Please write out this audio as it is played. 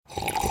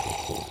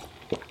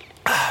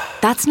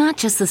That's not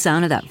just the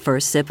sound of that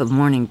first sip of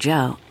Morning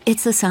Joe.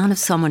 It's the sound of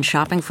someone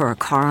shopping for a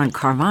car on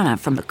Carvana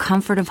from the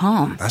comfort of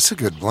home. That's a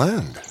good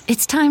blend.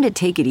 It's time to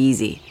take it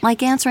easy,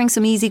 like answering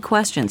some easy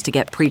questions to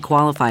get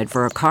pre-qualified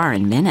for a car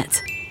in minutes.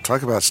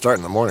 Talk about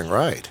starting the morning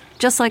right.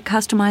 Just like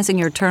customizing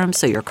your terms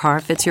so your car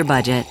fits your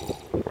budget.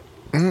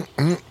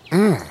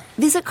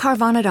 Visit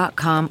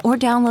Carvana.com or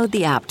download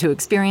the app to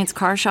experience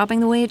car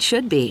shopping the way it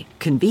should be.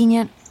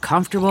 Convenient,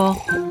 comfortable.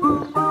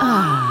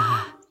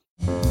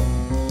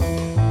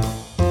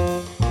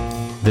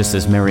 This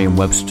is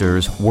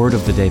Merriam-Webster's Word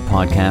of the Day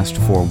podcast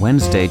for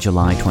Wednesday,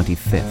 July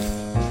 25th.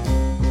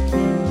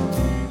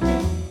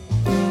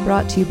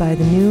 Brought to you by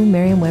the new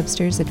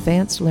Merriam-Webster's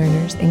Advanced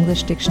Learners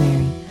English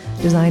Dictionary,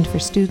 designed for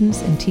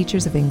students and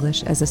teachers of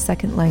English as a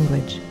second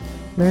language.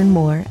 Learn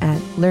more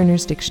at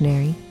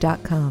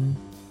learnersdictionary.com.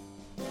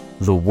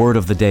 The word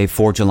of the day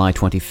for July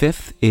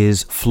 25th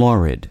is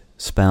florid,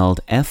 spelled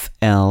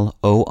F-L-O-R-I-D.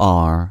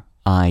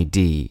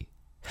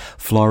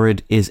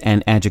 Florid is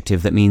an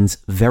adjective that means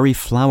very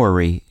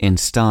flowery in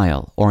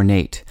style,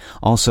 ornate,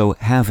 also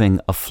having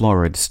a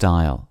florid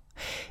style.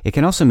 It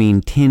can also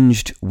mean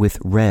tinged with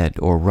red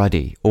or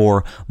ruddy,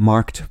 or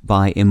marked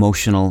by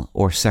emotional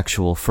or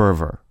sexual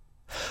fervor.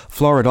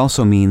 Florid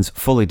also means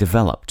fully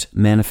developed,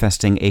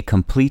 manifesting a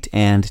complete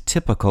and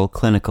typical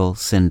clinical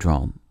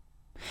syndrome.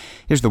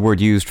 Here's the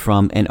word used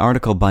from an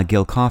article by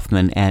Gil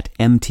Kaufman at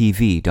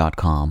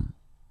mtv.com.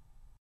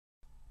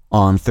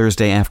 On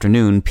Thursday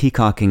afternoon,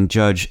 peacocking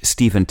Judge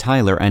Stephen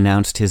Tyler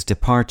announced his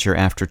departure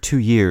after 2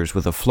 years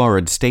with a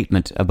florid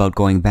statement about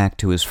going back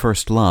to his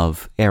first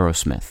love,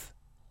 Aerosmith.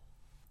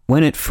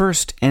 When it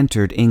first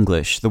entered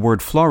English, the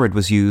word florid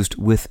was used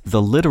with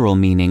the literal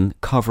meaning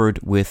covered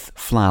with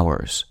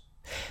flowers.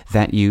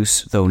 That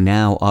use, though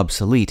now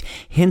obsolete,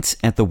 hints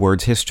at the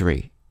word's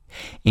history.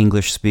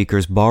 English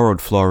speakers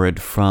borrowed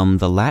florid from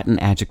the Latin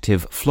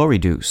adjective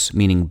floridus,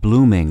 meaning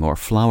blooming or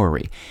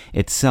flowery,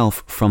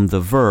 itself from the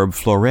verb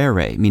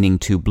florēre, meaning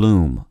to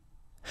bloom.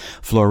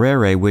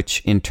 Florēre,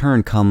 which in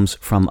turn comes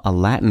from a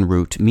Latin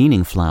root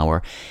meaning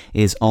flower,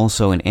 is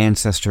also an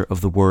ancestor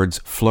of the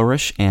words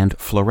flourish and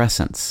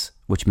florescence,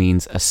 which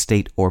means a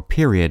state or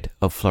period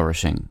of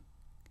flourishing.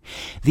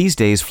 These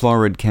days,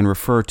 florid can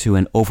refer to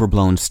an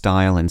overblown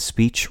style in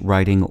speech,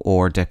 writing,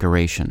 or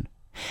decoration.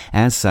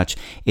 As such,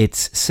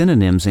 its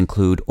synonyms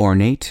include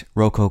ornate,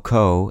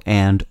 rococo,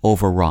 and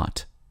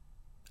overwrought.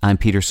 I'm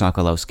Peter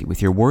Sokolowski with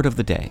your Word of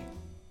the Day.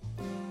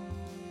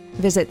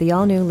 Visit the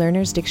all-new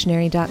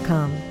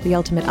learnersdictionary.com, the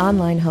ultimate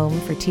online home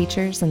for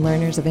teachers and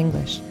learners of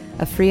English.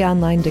 A free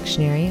online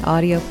dictionary,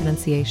 audio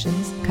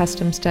pronunciations,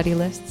 custom study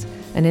lists,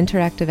 and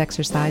interactive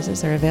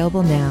exercises are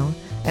available now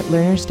at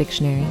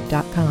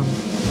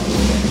learnersdictionary.com.